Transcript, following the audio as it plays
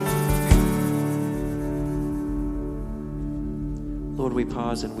Lord, we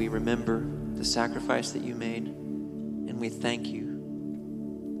pause and we remember the sacrifice that you made, and we thank you.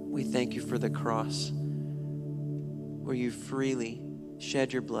 We thank you for the cross, where you freely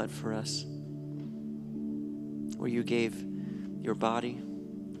shed your blood for us, where you gave your body,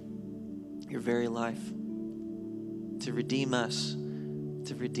 your very life, to redeem us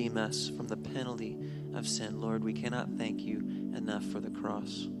from the penalty of sin. Lord, we cannot thank you enough for the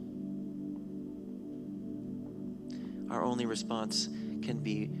cross. Our only response can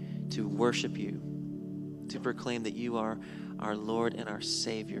be to worship you, to proclaim that you are our Lord and our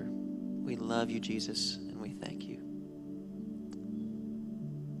Savior. We love you, Jesus, and we thank you.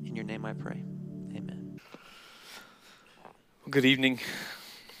 In your name I pray. Amen. Good evening.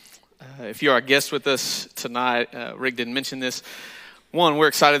 If you are a guest with us tonight, Rick didn't mention this. One, we're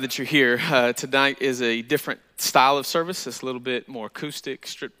excited that you're here. Tonight is a different style of service. It's a little bit more acoustic,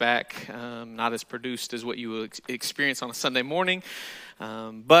 stripped back, not as produced as what you will experience on a Sunday morning.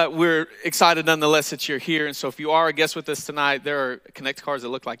 But we're excited nonetheless that you're here. And so if you are a guest with us tonight, there are Connect cards that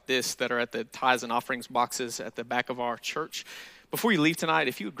look like this that are at the tithes and offerings boxes at the back of our church. Before you leave tonight,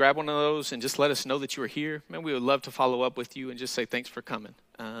 if you would grab one of those and just let us know that you are here, man, we would love to follow up with you and just say thanks for coming.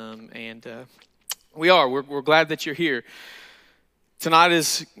 We're glad that you're here. Tonight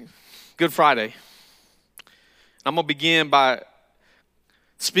is Good Friday. I'm going to begin by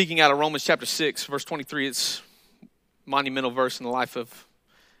speaking out of Romans chapter 6, verse 23. It's a monumental verse in the life of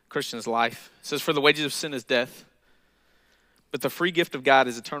a Christian's life. It says, "For the wages of sin is death, but the free gift of God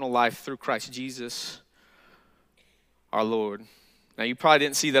is eternal life through Christ Jesus our Lord." Now, you probably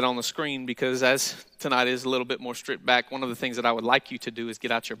didn't see that on the screen because as tonight is a little bit more stripped back, one of the things that I would like you to do is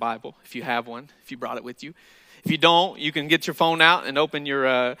get out your Bible, if you have one, if you brought it with you. If you don't, you can get your phone out and open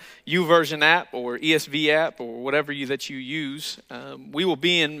your YouVersion app or ESV app or whatever that you use. We will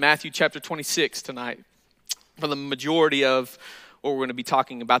be in Matthew chapter 26 tonight for the majority of what we're going to be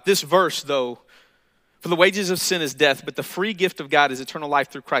talking about. This verse, though, "For the wages of sin is death, but the free gift of God is eternal life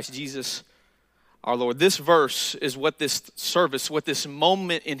through Christ Jesus our Lord." This verse is what this service, what this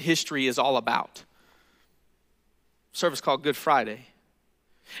moment in history is all about. A service called Good Friday.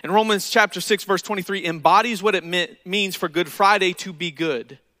 And Romans chapter 6, verse 23 embodies what it means for Good Friday to be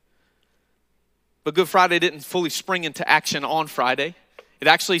good. But Good Friday didn't fully spring into action on Friday. It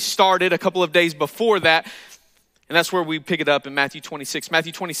actually started a couple of days before that. And that's where we pick it up in Matthew 26.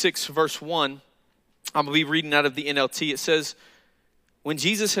 Matthew 26, verse 1, I'm going to be reading out of the NLT. It says, "When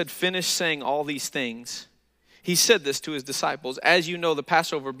Jesus had finished saying all these things, he said this to his disciples, 'As you know, the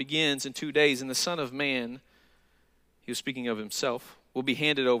Passover begins in 2 days, and the Son of Man,'" he was speaking of himself, "will be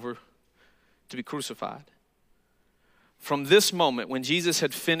handed over to be crucified." From this moment, when Jesus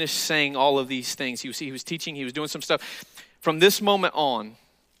had finished saying all of these things, he was teaching, he was doing some stuff. From this moment on,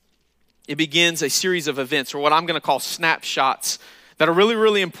 it begins a series of events, or what I'm going to call snapshots, that are really,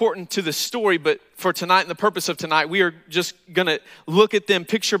 really important to the story. But for tonight and the purpose of tonight, we are just going to look at them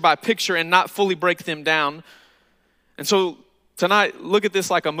picture by picture and not fully break them down. And so tonight, look at this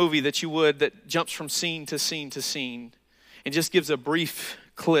like a movie that you would, that jumps from scene to scene to scene and just gives a brief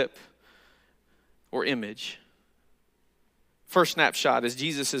clip or image. First snapshot is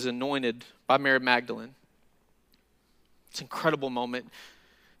Jesus is anointed by Mary Magdalene. It's an incredible moment.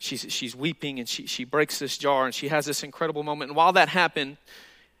 She's weeping and she breaks this jar and she has this incredible moment. And while that happened,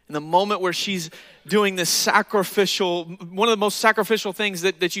 in the moment where she's doing this sacrificial, one of the most sacrificial things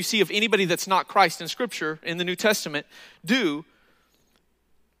that you see of anybody that's not Christ in Scripture, in the New Testament, do,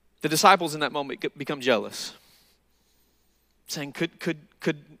 the disciples in that moment become jealous. Saying,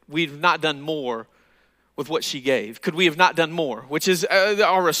 could we have not done more with what she gave? Could we have not done more? Which is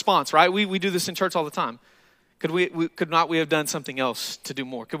our response, right? We do this in church all the time. Could we have done something else to do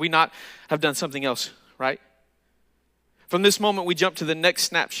more? Could we not have done something else, right? From this moment, we jump to the next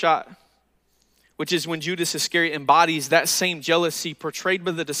snapshot, which is when Judas Iscariot embodies that same jealousy portrayed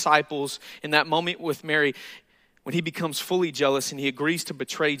by the disciples in that moment with Mary, when he becomes fully jealous and he agrees to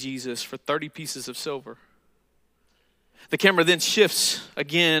betray Jesus for 30 pieces of silver. The camera then shifts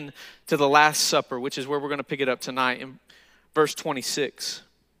again to the Last Supper, which is where we're going to pick it up tonight in verse 26.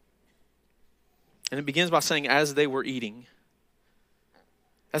 And it begins by saying, "As they were eating."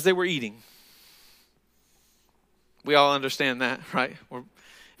 As they were eating. We all understand that, right?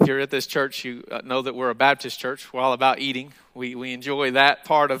 If you're at this church, you know that we're a Baptist church. We're all about eating. We enjoy that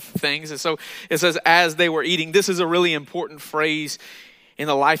part of things. And so it says, "As they were eating." This is a really important phrase in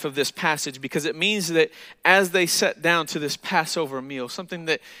the life of this passage, because it means that as they sat down to this Passover meal, something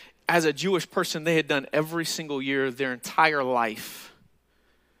that as a Jewish person they had done every single year their entire life.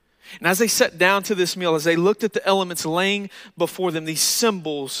 And as they sat down to this meal, as they looked at the elements laying before them, these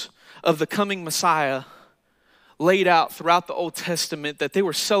symbols of the coming Messiah, laid out throughout the Old Testament that they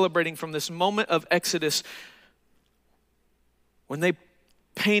were celebrating from this moment of Exodus when they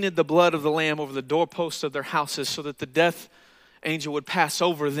painted the blood of the Lamb over the doorposts of their houses so that the death angel would pass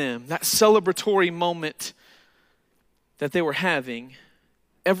over them. That celebratory moment that they were having,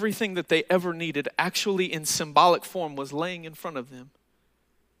 everything that they ever needed actually in symbolic form was laying in front of them,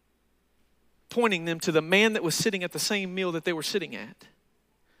 pointing them to the man that was sitting at the same meal that they were sitting at.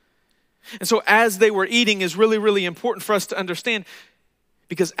 And so as they were eating is really, really important for us to understand,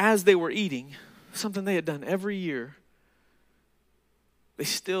 because as they were eating, something they had done every year, they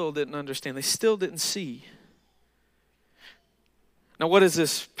still didn't understand. They still didn't see. Now, what is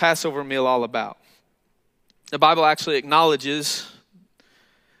this Passover meal all about? The Bible actually acknowledges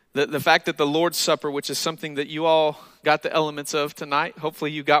the fact that the Lord's Supper, which is something that you all got the elements of tonight. Hopefully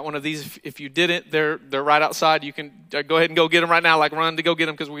you got one of these. If you didn't, they're right outside. You can go ahead and go get them right now, like run to go get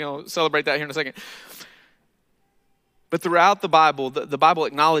them, because we're going to celebrate that here in a second. But throughout the Bible, the Bible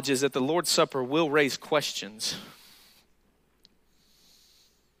acknowledges that the Lord's Supper will raise questions.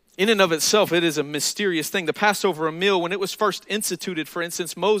 In and of itself, it is a mysterious thing. The Passover meal, when it was first instituted, for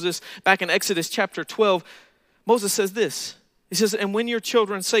instance, Moses, back in Exodus chapter 12, Moses says this. He says, and when your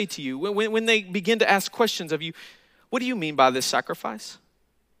children say to you, when they begin to ask questions of you, what do you mean by this sacrifice?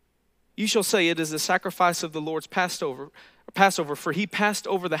 You shall say it is the sacrifice of the Lord's Passover, for he passed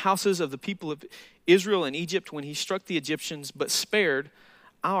over the houses of the people of Israel and Egypt when he struck the Egyptians, but spared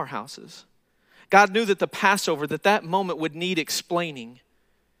our houses. God knew that the Passover, that moment would need explaining.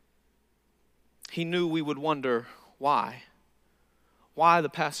 He knew we would wonder why. Why the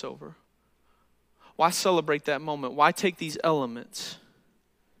Passover? Why celebrate that moment? Why take these elements?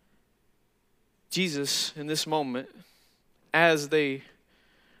 Jesus, in this moment, as they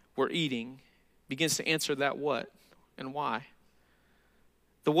were eating, begins to answer that what and why.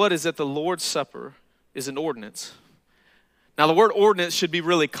 The what is that the Lord's Supper is an ordinance. Now, the word ordinance should be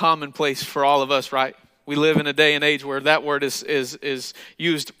really commonplace for all of us, right? We live in a day and age where that word is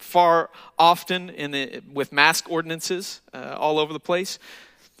used far often with mask ordinances all over the place.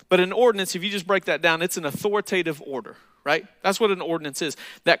 But an ordinance, if you just break that down, it's an authoritative order, right? That's what an ordinance is.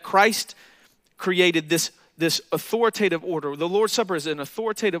 That Christ created this authoritative order. The Lord's Supper is an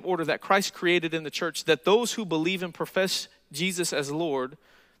authoritative order that Christ created in the church, that those who believe and profess Jesus as Lord,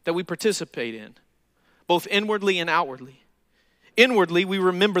 that we participate in, both inwardly and outwardly. Inwardly, we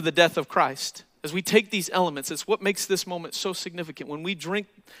remember the death of Christ. As we take these elements, it's what makes this moment so significant. When we drink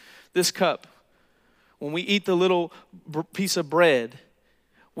this cup, when we eat the little piece of bread,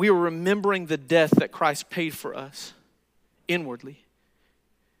 we are remembering the death that Christ paid for us inwardly.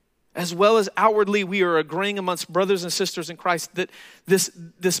 As well as outwardly, we are agreeing amongst brothers and sisters in Christ that this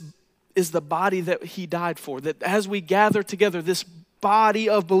is the body that he died for. That as we gather together, this body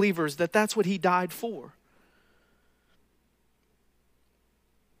of believers, that's what he died for.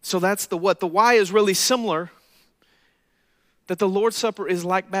 So that's the what. The why is really similar, that the Lord's Supper is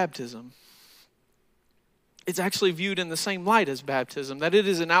like baptism. It's actually viewed in the same light as baptism, that it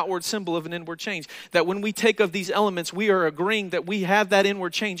is an outward symbol of an inward change. That when we take of these elements, we are agreeing that we have that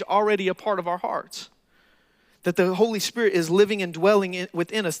inward change already a part of our hearts. That the Holy Spirit is living and dwelling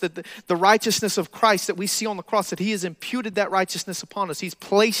within us. That the righteousness of Christ that we see on the cross, that he has imputed that righteousness upon us. He's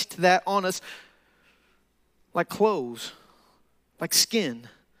placed that on us like clothes, like skin.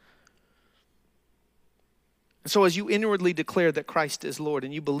 And so as you inwardly declare that Christ is Lord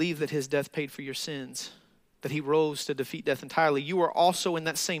and you believe that his death paid for your sins, that he rose to defeat death entirely, you are also in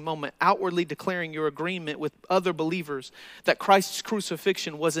that same moment outwardly declaring your agreement with other believers that Christ's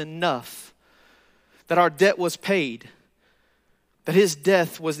crucifixion was enough, that our debt was paid, that his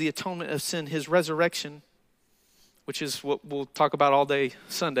death was the atonement of sin, his resurrection, which is what we'll talk about all day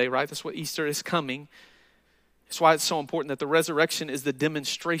Sunday, right? That's what Easter is coming. That's why it's so important that the resurrection is the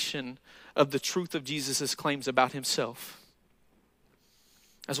demonstration of the truth of Jesus' claims about himself,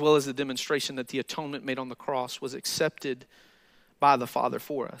 as well as the demonstration that the atonement made on the cross was accepted by the Father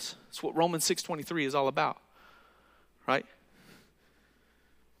for us. That's what Romans 6:23 is all about, right?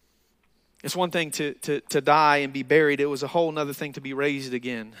 It's one thing to die and be buried. It was a whole other thing to be raised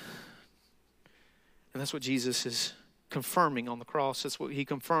again. And that's what Jesus is confirming on the cross. That's what he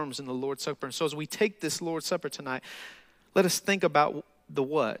confirms in the Lord's Supper. And so as we take this Lord's Supper tonight, let us think about the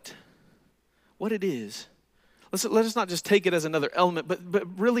what it is. Let us not just take it as another element,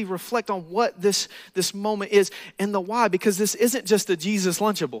 but really reflect on what this moment is and the why, because this isn't just a Jesus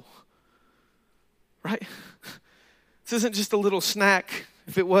Lunchable, right? This isn't just a little snack.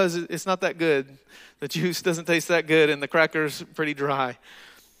 If it was, it's not that good. The juice doesn't taste that good and the cracker's pretty dry.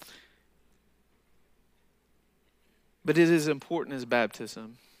 But it is important as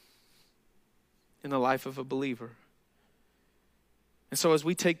baptism. in the life of a believer. And so as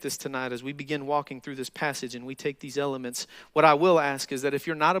we take this tonight, as we begin walking through this passage and we take these elements, what I will ask is that if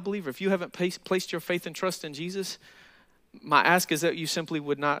you're not a believer, if you haven't placed your faith and trust in Jesus, my ask is that you simply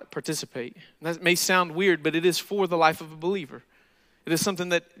would not participate. And that may sound weird, but it is for the life of a believer. It is something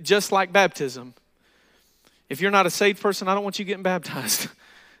that, just like baptism, if you're not a saved person, I don't want you getting baptized.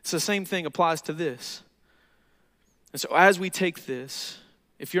 It's the same thing applies to this. And so as we take this,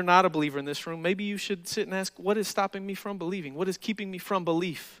 if you're not a believer in this room, maybe you should sit and ask, what is stopping me from believing? What is keeping me from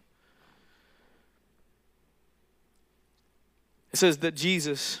belief? It says that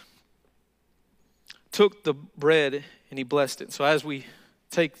Jesus took the bread and he blessed it. So as we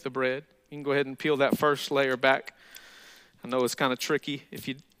take the bread, you can go ahead and peel that first layer back. I know it's kind of tricky if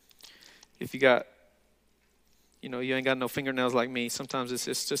you got, you ain't got no fingernails like me. Sometimes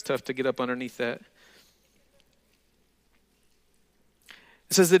it's just tough to get up underneath that.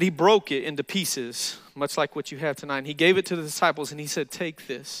 It says that he broke it into pieces, much like what you have tonight. And he gave it to the disciples and he said, take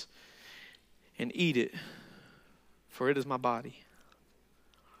this and eat it, for it is my body.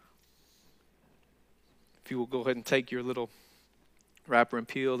 If you will go ahead and take your little wrapper and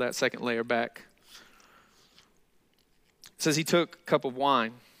peel that second layer back. It says he took a cup of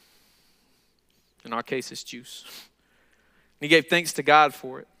wine. In our case, it's juice. And he gave thanks to God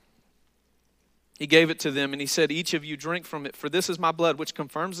for it. He gave it to them and he said, each of you drink from it, for this is my blood, which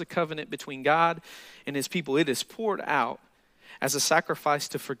confirms the covenant between God and his people. It is poured out as a sacrifice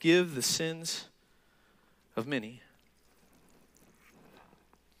to forgive the sins of many.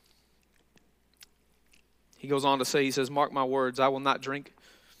 He goes on to say, he says, mark my words, I will not drink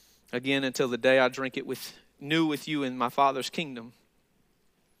again until the day I drink it new with you in my Father's kingdom.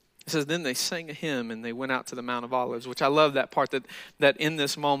 It says, then they sang a hymn and they went out to the Mount of Olives, which I love that part, that in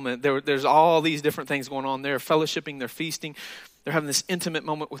this moment, there's all these different things going on. They're fellowshipping, they're feasting, they're having this intimate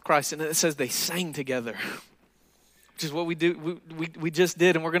moment with Christ. And it says they sang together, which is what we do. We just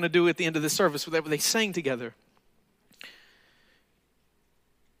did, and we're going to do at the end of the service. They sang together.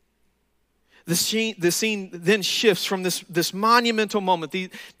 The scene then shifts from this monumental moment,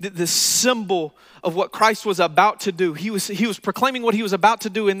 the symbol of what Christ was about to do. He was proclaiming what he was about to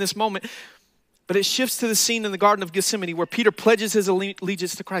do in this moment. But it shifts to the scene in the Garden of Gethsemane where Peter pledges his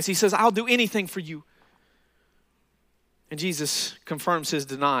allegiance to Christ. He says, I'll do anything for you. And Jesus confirms his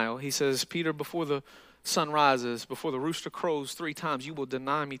denial. He says, Peter, before the sun rises, before the rooster crows 3 times, you will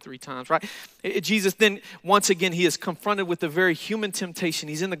deny me 3 times, right? Jesus then, once again, he is confronted with a very human temptation.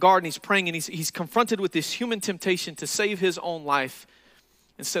 He's in the garden, he's praying, and he's confronted with this human temptation to save his own life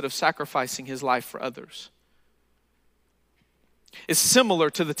instead of sacrificing his life for others. It's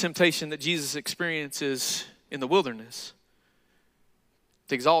similar to the temptation that Jesus experiences in the wilderness,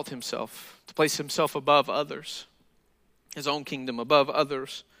 to exalt himself, to place himself above others, his own kingdom above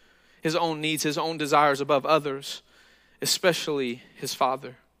others, his own needs, his own desires above others, especially his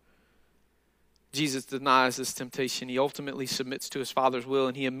Father. Jesus denies this temptation. He ultimately submits to his Father's will,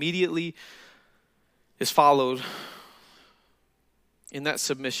 and he immediately is followed in that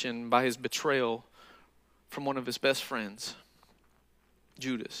submission by his betrayal from one of his best friends,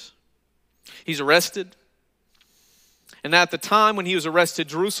 Judas. He's arrested. And at the time when he was arrested,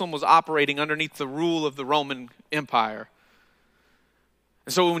 Jerusalem was operating underneath the rule of the Roman Empire.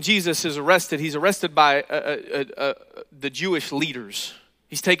 And so when Jesus is arrested, he's arrested by the Jewish leaders.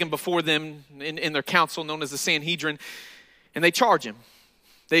 He's taken before them in their council known as the Sanhedrin, and they charge him.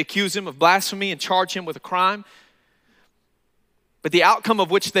 They accuse him of blasphemy and charge him with a crime. But the outcome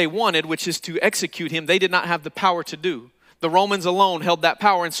of which they wanted, which is to execute him, they did not have the power to do. The Romans alone held that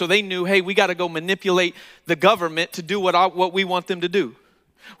power, and so they knew, hey, we got to go manipulate the government to do what we want them to do.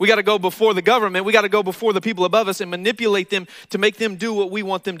 We got to go before the government. We got to go before the people above us and manipulate them to make them do what we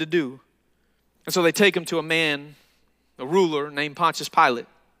want them to do. And so they take him to a man, a ruler named Pontius Pilate.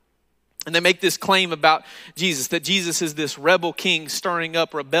 And they make this claim about Jesus, that Jesus is this rebel king stirring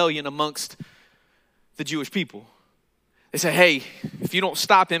up rebellion amongst the Jewish people. They say, hey, if you don't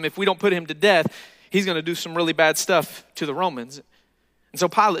stop him, if we don't put him to death, he's going to do some really bad stuff to the Romans. And so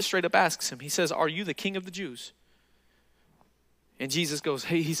Pilate straight up asks him, he says, are you the king of the Jews? And Jesus goes,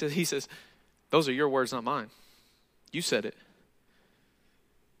 hey, he says, those are your words, not mine. You said it.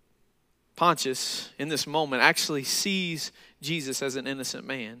 Pontius, in this moment, actually sees Jesus as an innocent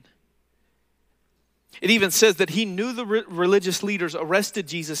man. It even says that he knew the religious leaders arrested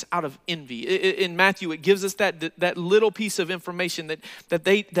Jesus out of envy. In Matthew, it gives us that little piece of information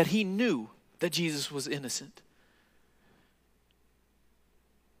that he knew that Jesus was innocent.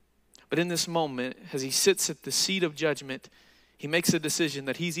 But in this moment, as he sits at the seat of judgment, he makes a decision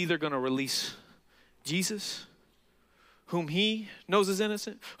that he's either going to release Jesus whom he knows is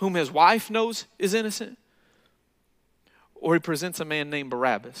innocent, whom his wife knows is innocent, or he presents a man named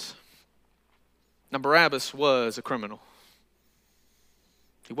Barabbas. Now, Barabbas was a criminal.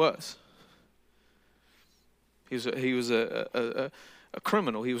 He was. He was a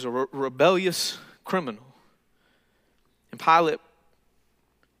criminal. He was a rebellious criminal. And Pilate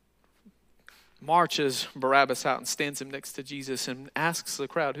marches Barabbas out and stands him next to Jesus and asks the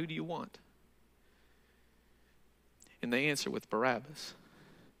crowd, who do you want? And they answer with Barabbas.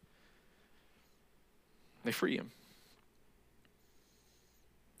 They free him.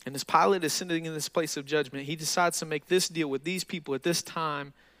 And as Pilate is sitting in this place of judgment, he decides to make this deal with these people at this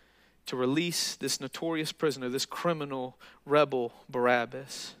time to release this notorious prisoner, this criminal rebel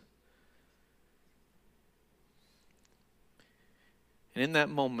Barabbas. And in that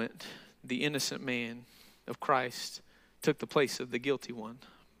moment, the innocent man of Christ took the place of the guilty one,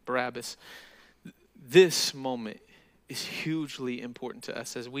 Barabbas. This moment is hugely important to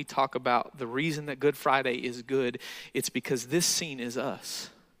us as we talk about the reason that Good Friday is good. It's because this scene is us.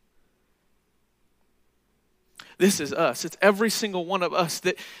 This is us. It's every single one of us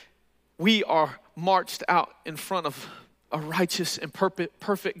that we are marched out in front of a righteous and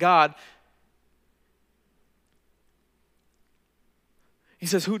perfect God. He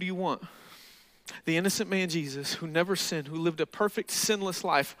says, who do you want? The innocent man Jesus, who never sinned, who lived a perfect, sinless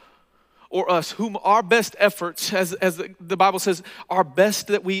life, or us, whom our best efforts, as the Bible says, our best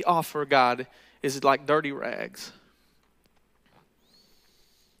that we offer God is like dirty rags.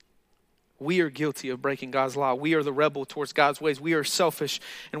 We are guilty of breaking God's law. We are the rebel towards God's ways. We are selfish,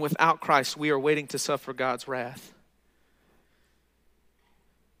 and without Christ, we are waiting to suffer God's wrath.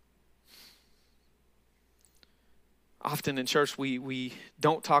 Often in church, we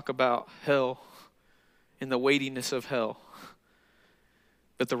don't talk about hell and the weightiness of hell.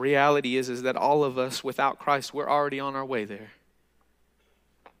 But the reality is that all of us, without Christ, we're already on our way there.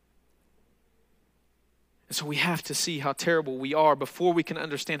 And so we have to see how terrible we are before we can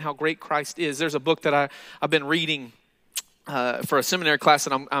understand how great Christ is. There's a book that I've been reading for a seminary class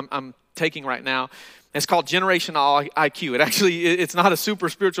that I'm taking right now. It's called Generational IQ. It's not a super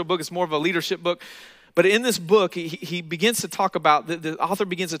spiritual book. It's more of a leadership book. But in this book, he begins to talk about, the author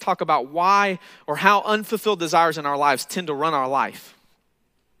begins to talk about why or how unfulfilled desires in our lives tend to run our life.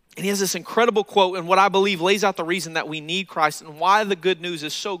 And he has this incredible quote, and what I believe lays out the reason that we need Christ and why the good news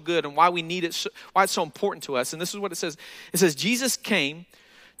is so good and why we need it, why it's so important to us. And this is what it says. It says, Jesus came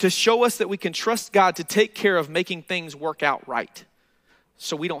to show us that we can trust God to take care of making things work out right,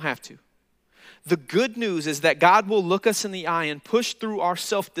 so we don't have to. The good news is that God will look us in the eye and push through our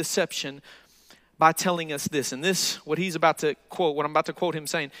self-deception by telling us this. And this, what I'm about to quote him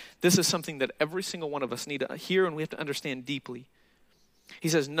saying, this is something that every single one of us need to hear and we have to understand deeply. He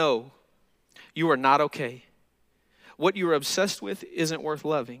says, no, you are not okay. What you are obsessed with isn't worth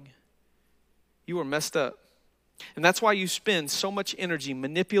loving. You are messed up. And that's why you spend so much energy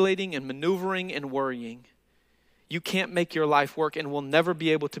manipulating and maneuvering and worrying. You can't make your life work and will never be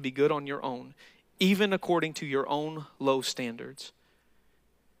able to be good on your own, even according to your own low standards.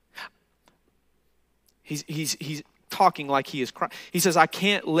 He's talking like he is Christ. He says, I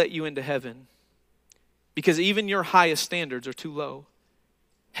can't let you into heaven because even your highest standards are too low.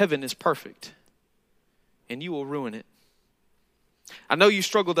 Heaven is perfect, and you will ruin it. I know you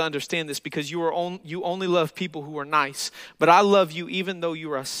struggle to understand this because you only love people who are nice, but I love you even though you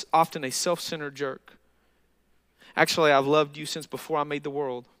are often a self-centered jerk. Actually, I've loved you since before I made the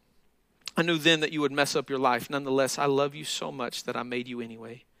world. I knew then that you would mess up your life. Nonetheless, I love you so much that I made you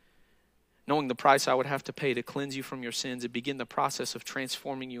anyway. Knowing the price I would have to pay to cleanse you from your sins and begin the process of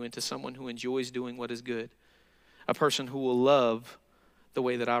transforming you into someone who enjoys doing what is good. A person who will love the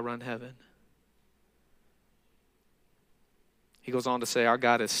way that I run heaven. He goes on to say, our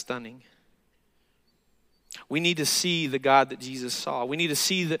God is stunning. We need to see the God that Jesus saw. We need to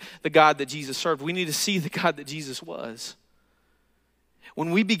see the God that Jesus served. We need to see the God that Jesus was.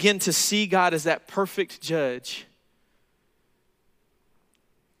 When we begin to see God as that perfect judge,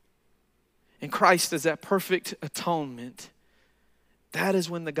 and Christ as that perfect atonement, that is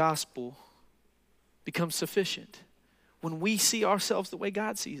when the gospel becomes sufficient. When we see ourselves the way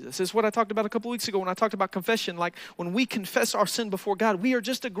God sees us. This is what I talked about a couple weeks ago when I talked about confession. Like when we confess our sin before God, we are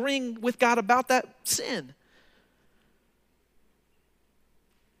just agreeing with God about that sin.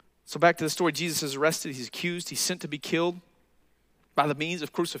 So back to the story, Jesus is arrested, he's accused, he's sent to be killed by the means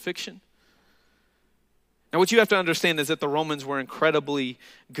of crucifixion. Now what you have to understand is that the Romans were incredibly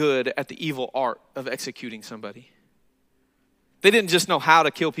good at the evil art of executing somebody. They didn't just know how to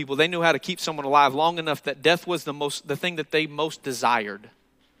kill people. They knew how to keep someone alive long enough that death was the thing that they most desired.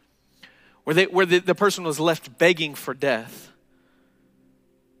 where the person was left begging for death.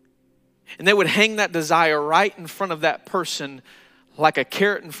 And they would hang that desire right in front of that person like a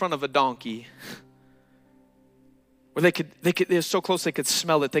carrot in front of a donkey. Where they're so close they could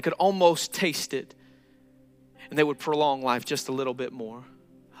smell it. They could almost taste it. And they would prolong life just a little bit more.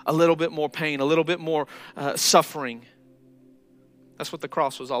 A little bit more pain, a little bit more suffering. That's what the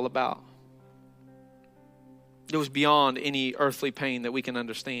cross was all about. It was beyond any earthly pain that we can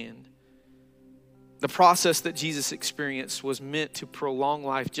understand. The process that Jesus experienced was meant to prolong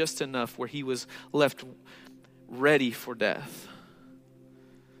life just enough where he was left ready for death.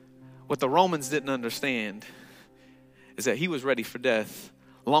 What the Romans didn't understand is that he was ready for death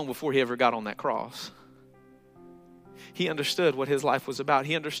long before he ever got on that cross. He understood what his life was about.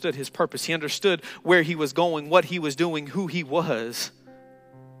 He understood his purpose. He understood where he was going, what he was doing, who he was.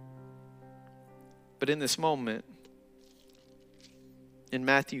 But in this moment, in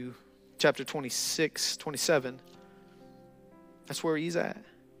Matthew chapter 26, 27, that's where he's at.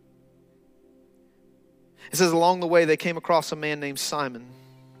 It says, along the way, they came across a man named Simon,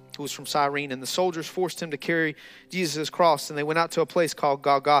 who was from Cyrene, and the soldiers forced him to carry Jesus' cross, and they went out to a place called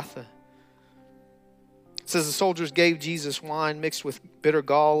Golgotha. It says the soldiers gave Jesus wine mixed with bitter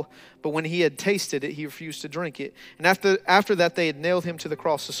gall, but when he had tasted it, he refused to drink it. And after that, they had nailed him to the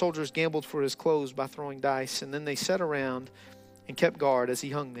cross. The soldiers gambled for his clothes by throwing dice, and then they sat around and kept guard as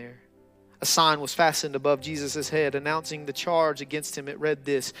he hung there. A sign was fastened above Jesus' head, announcing the charge against him. It read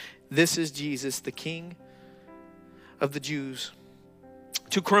this: "This is Jesus, the King of the Jews."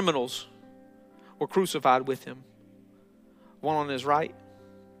 2 criminals were crucified with him, one on his right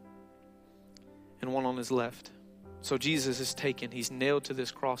and one on his left. So Jesus is taken. He's nailed to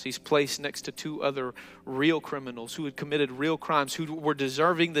this cross. He's placed next to 2 other real criminals who had committed real crimes, who were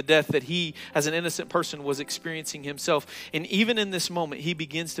deserving the death that he, as an innocent person, was experiencing himself. And even in this moment, he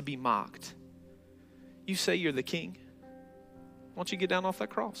begins to be mocked. You say you're the king? Why don't you get down off that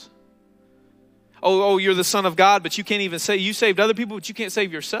cross? Oh, you're the Son of God, but you can't even say, you saved other people, but you can't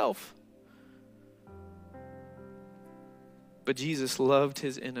save yourself. But Jesus loved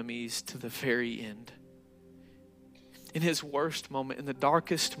his enemies to the very end. In his worst moment, in the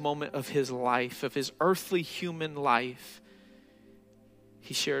darkest moment of his life, of his earthly human life,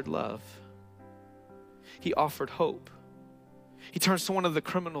 he shared love. He offered hope. He turns to one of the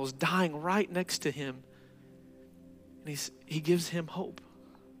criminals dying right next to him, and he gives him hope.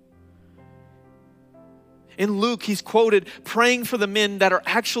 In Luke, he's quoted praying for the men that are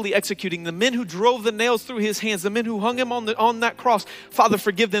actually executing, the men who drove the nails through his hands, the men who hung him on that cross. Father,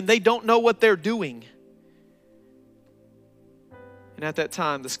 forgive them. They don't know what they're doing. And at that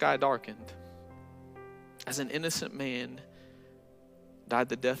time, the sky darkened as an innocent man died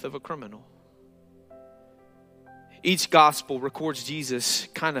the death of a criminal. Each gospel records Jesus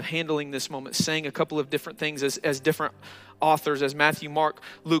kind of handling this moment, saying a couple of different things as different authors, as Matthew, Mark,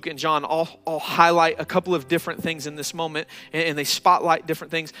 Luke, and John all highlight a couple of different things in this moment, and they spotlight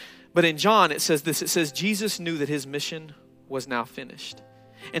different things. But in John, it says this. It says, Jesus knew that his mission was now finished.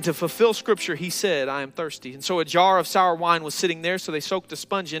 And to fulfill scripture, he said, I am thirsty. And so a jar of sour wine was sitting there, so they soaked a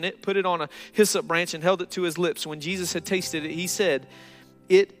sponge in it, put it on a hyssop branch, and held it to his lips. When Jesus had tasted it, he said,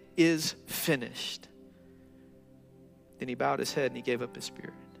 it is finished. Then he bowed his head and he gave up his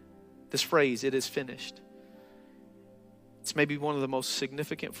spirit. This phrase, it is finished, it's maybe one of the most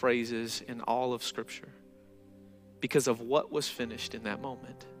significant phrases in all of Scripture because of what was finished in that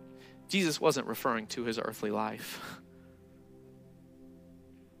moment. Jesus wasn't referring to his earthly life.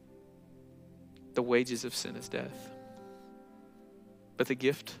 The wages of sin is death, but the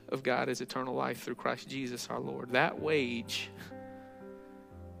gift of God is eternal life through Christ Jesus our Lord. That wage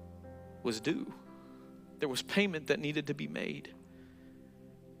was due. There was payment that needed to be made.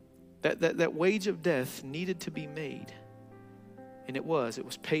 That wage of death needed to be made. And it was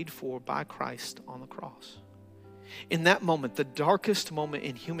paid for by Christ on the cross. In that moment, the darkest moment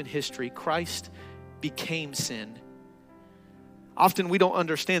in human history, Christ became sin. Often we don't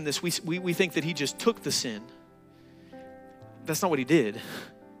understand this. We think that he just took the sin. That's not what he did.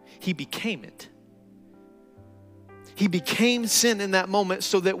 He became it. He became sin in that moment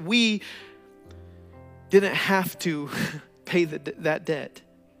so that we didn't have to pay that debt.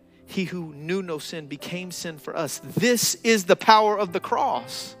 He who knew no sin became sin for us. This is the power of the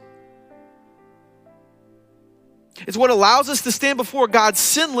cross. It's what allows us to stand before God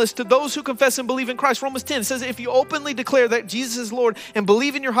sinless to those who confess and believe in Christ. Romans 10 says, if you openly declare that Jesus is Lord and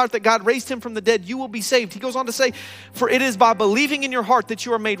believe in your heart that God raised him from the dead, you will be saved. He goes on to say, for it is by believing in your heart that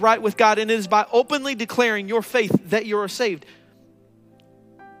you are made right with God, and it is by openly declaring your faith that you are saved.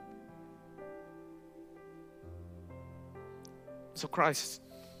 So Christ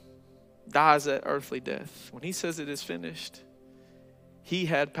dies that earthly death, when he says it is finished, he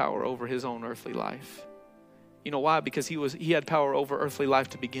had power over his own earthly life. You know why? Because he had power over earthly life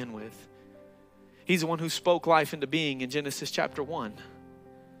to begin with. He's the one who spoke life into being in Genesis chapter 1.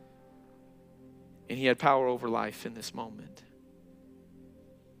 And he had power over life in this moment.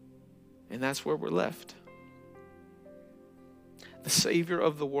 And that's where we're left. The Savior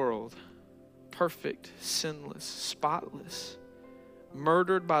of the world, perfect, sinless, spotless,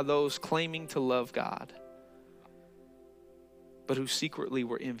 murdered by those claiming to love God, but who secretly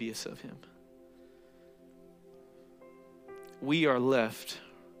were envious of him. We are left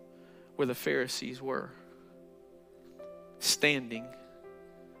where the Pharisees were, standing,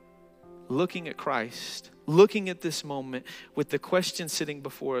 looking at Christ, looking at this moment with the question sitting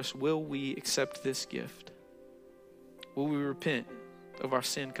before us, will we accept this gift? Will we repent of our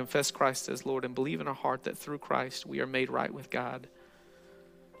sin, confess Christ as Lord, and believe in our heart that through Christ we are made right with God?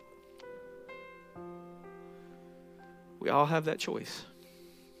 We all have that choice.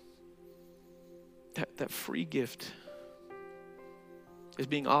 That free gift is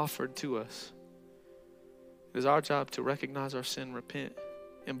being offered to us. It is our job to recognize our sin, repent,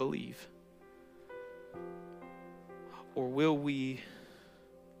 and believe. Or will we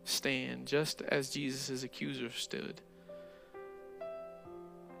stand just as Jesus' accuser stood,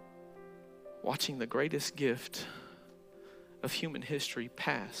 watching the greatest gift of human history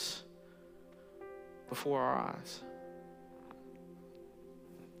pass before our eyes?